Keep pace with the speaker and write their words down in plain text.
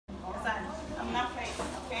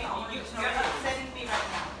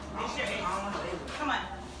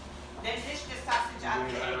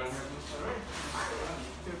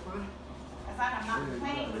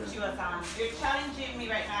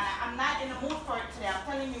for it today. I'm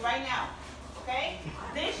telling you right now. Okay?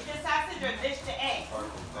 Dish the sausage or dish the egg.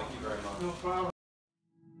 Thank you very much. No problem.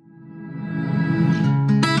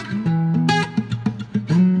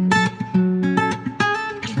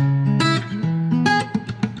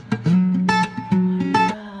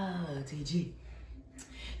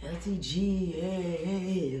 LTG,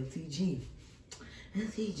 hey, LTG,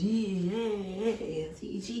 hey,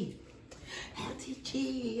 LTG,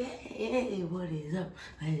 hey, what is up?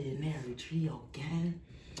 Legendary Trio gang.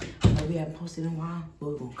 We haven't posted in a while, but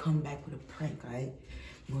we're gonna come back with a prank, alright?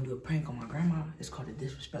 We're gonna do a prank on my grandma. It's called a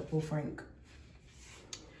disrespectful prank.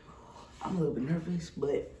 I'm a little bit nervous,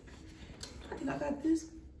 but I think I got this.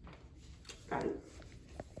 Got it.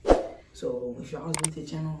 So if y'all new to the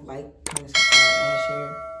channel, like, comment, subscribe, and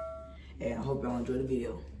share. And I hope y'all enjoy the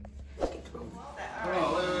video. Let's get to it.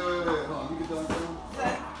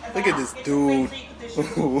 Look at this dude.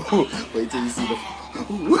 Wait till you see the.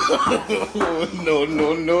 No.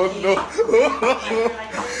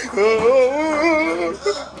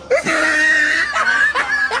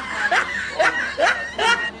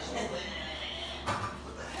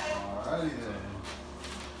 Alrighty then.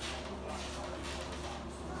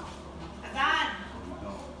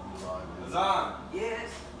 Azan. Yes.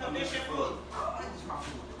 Come dish your food.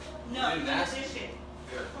 No, you gonna dish it.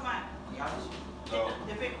 Come on.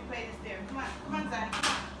 The paper plate is there. Come on, Zan. Come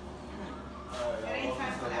on. There ain't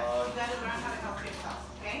time for that. You gotta learn how to help yourself,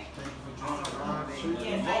 okay? Thank you for joining around.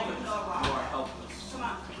 Yes, I do know about it. Come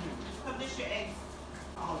on. Come dish your eggs.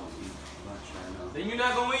 Then you're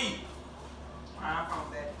not gonna eat. I found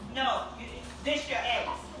that. No, you dish your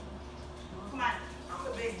eggs. Come on. I'm a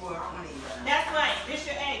big boy. I want to eat that. That's right. Dish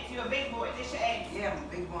your eggs. You're a big boy. Dish your eggs. Yeah, I'm a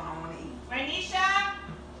big boy. I want to eat. Renisha,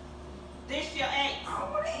 dish your eggs. I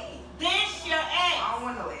don't want to eat. Dish your I eggs. don't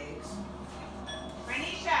want no eggs.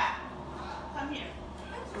 Renisha, come here.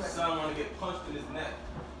 Your son wanna get punched in his neck.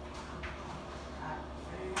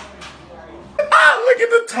 Ah, look at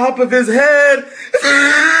the top of his head.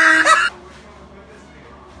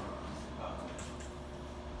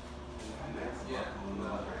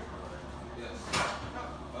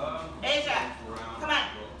 Asia, come on.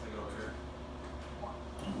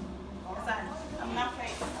 Son, I'm not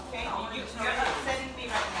playing, okay? You're upsetting me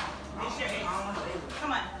right now. Dish your eggs.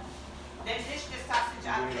 Come on. Then dish the sausage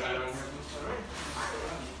out of the eggs.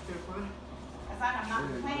 Azan, I'm not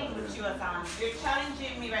playing with you, Azan. You're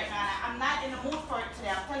challenging me right now. I'm not in the mood for it today.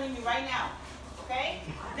 I'm telling you right now. Okay?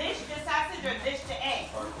 Dish the sausage or dish the egg.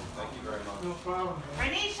 Thank you very much. No problem.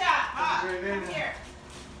 Renisha, come here.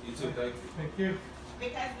 You too, thank you. Thank you.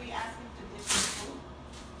 Because we asked him to dish his food.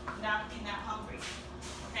 Now he's not hungry.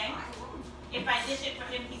 Okay? If I dish it for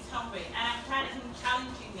him, he's hungry. And I'm tired of him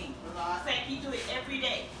challenging me. It's like he do it every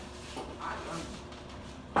day.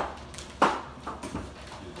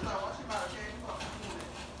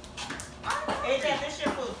 Asia, dish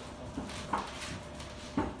your food.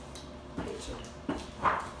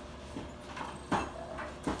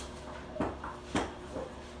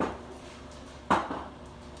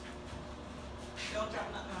 Don't drop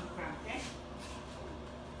nothing on the ground, okay?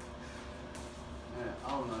 Man, I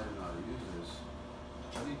don't even know how to use this.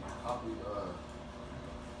 I need copy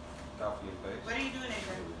and paste. What are you doing,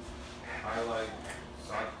 Asia? Highlight,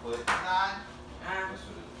 side click. God. That's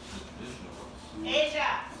what it is. Traditional ones. Asia,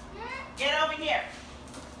 get over here.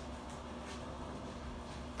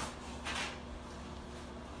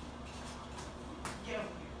 Get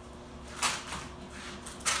over here.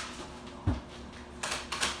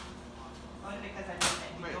 Only because I know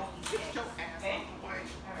that you don't eat eggs, okay? All right.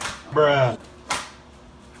 Bruh.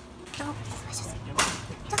 Don't be suspicious.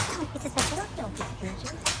 Don't be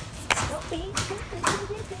suspicious. Don't be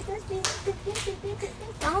suspicious.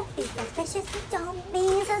 Don't be suspicious. Don't be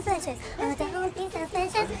suspicious.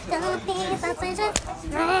 Don't be suspicious.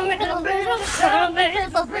 Don't be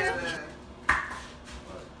suspicious.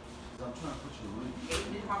 I'm trying to put you in.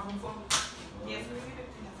 Yes, we will.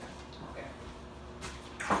 Okay.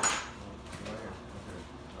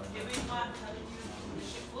 The reason why I'm telling you to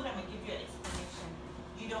ship food, I'm going to give you an explanation.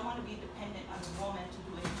 You don't want to be dependent on a woman to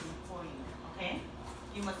do anything for you, okay?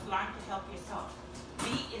 You must learn to help yourself.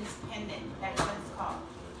 Be independent. That's what it's called,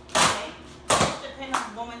 okay? Don't depend on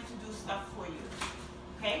a woman to do stuff for you,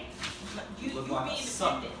 okay? You be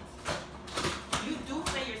independent. You do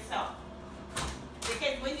for yourself.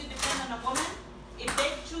 Because when you depend on a woman, if they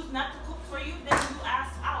choose not to cook for you, then you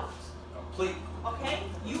ask out. Complete. Okay?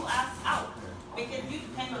 You ask out because you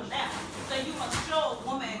depend on them. So you must show a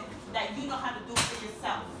woman that you know how to do for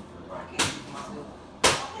yourself.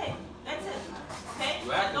 Okay, that's it. Okay?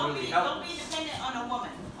 You have to Don't really be help. dependent on a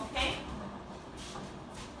woman. Okay?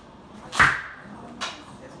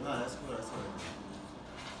 No, that's good. That's good.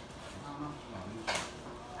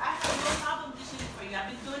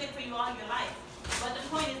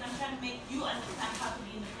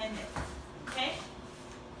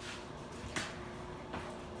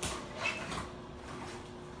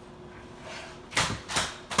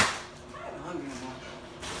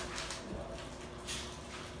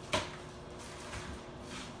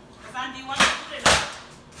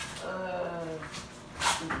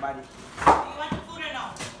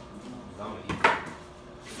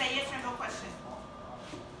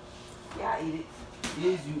 eat it.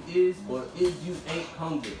 Is you is or is you ain't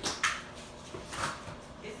hungry?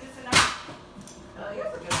 Is this enough?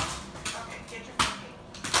 Yes, a good one. Okay, get your pancake.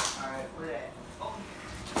 Alright, where that? Over here.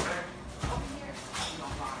 Where? Over here. You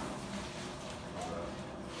gonna find it.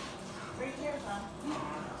 Right here, son.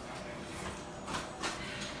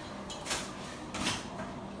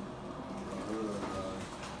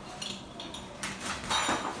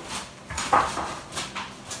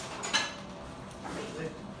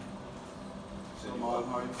 So, Mom,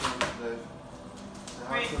 how are you feeling today?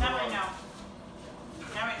 Wait, not right now.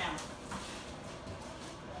 Not right now.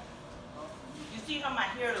 You see how my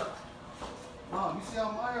hair looks? Mom, you see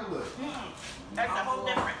how my hair looks? That's a whole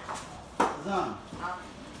different. Zan,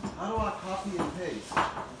 how do I copy and paste? I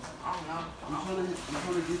don't know. I'm trying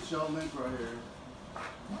to get y'all link right here.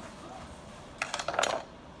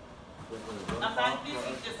 I'm not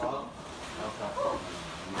using this one.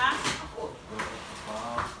 Huh?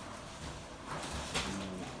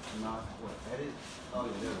 Not what? Edit? Oh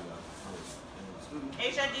yeah, there we go.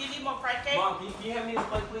 Aisha, do you need more fried cake? Mom, can you hand me his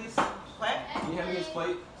plate, please? What? Can you hand me his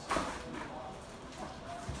plate?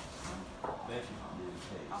 Thank you.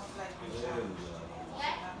 I was like, There we go.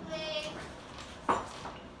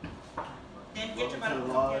 then get your Welcome to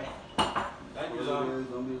the butter. live. Get it. Thank you, Whatever Zon. it is,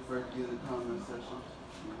 don't be afraid to get in the comment section.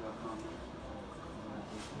 You got comments.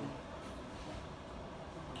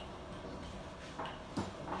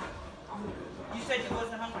 You said you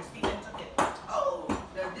wasn't hungry. Steven took it. Oh,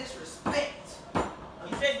 the disrespect.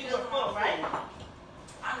 You said you were full, right?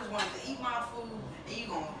 I just wanted to eat my food, and you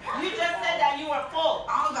gonna. You just said that you were full.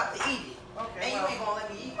 I'm about to eat it. Okay, And you well. ain't gonna let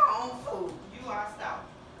me eat my own food. You lost out.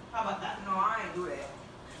 How about that? No, I ain't do that.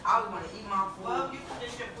 I was gonna eat my food. Well, you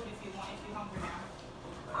finish your food if you want, if you're hungry now.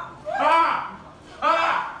 Ha!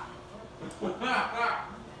 Ha!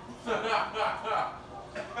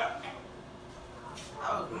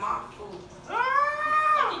 That was my food.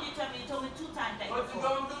 What did you tell me? You told me 2 times that you're What you full.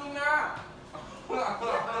 gonna do now?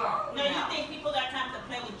 No, you think people got time to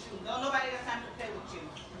play with you. No, nobody got time to play with you.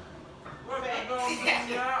 What you gonna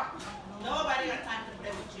do now? Nobody got time to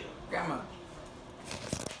play with you. Grandma.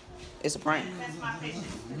 It's a prank. That's my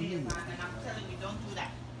patience today, Yvonne, and I'm telling you, don't do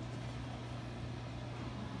that.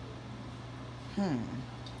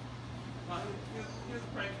 Well, here's a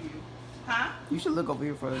prank for you. Huh? You should look over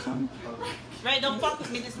here for us, son. Ray, don't fuck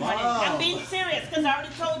with me this morning. I'm being serious, because I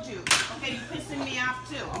already told you. Okay, you pissing me off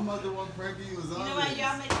too. I'm not the one pranking you. You know what?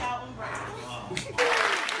 Y'all make y'all own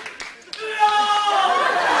breakfast.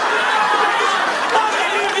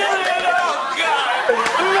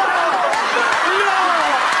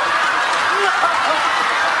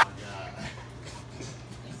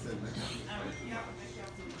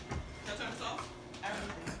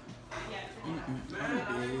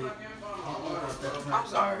 I'm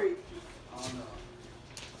sorry.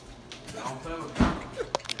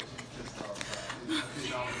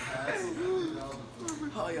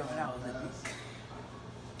 Oh, yo, that was epic.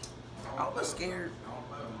 I was scared.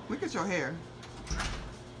 Look at your hair.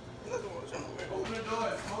 Open the door,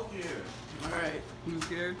 it's smoky here. Alright. You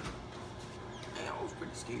scared? Man, I was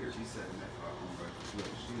pretty scared. She said that for her breakfast. Look,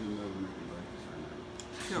 she didn't know we making breakfast right now.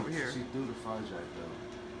 She over here. She threw the fry jack though.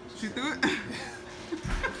 She threw it?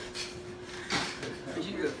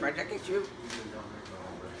 You good, Fred? I get you.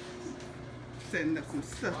 Setting up some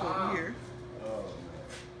stuff over here. Oh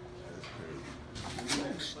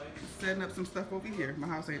man, that's crazy. Setting up some stuff over here. My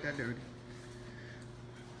house ain't that dirty.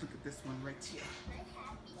 Look at this one right here.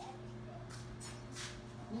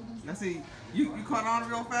 Let's see. You caught on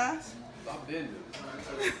real fast? Stop bending.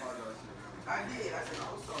 I did. I said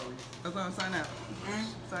I was sorry. Let's go and sign up.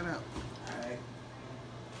 Sign up. Alright.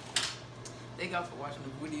 Thank y'all for watching the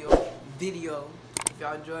video. If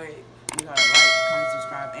y'all enjoyed it, you gotta like, comment,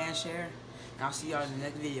 subscribe, and share. And I'll see y'all in the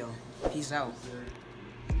next video. Peace out.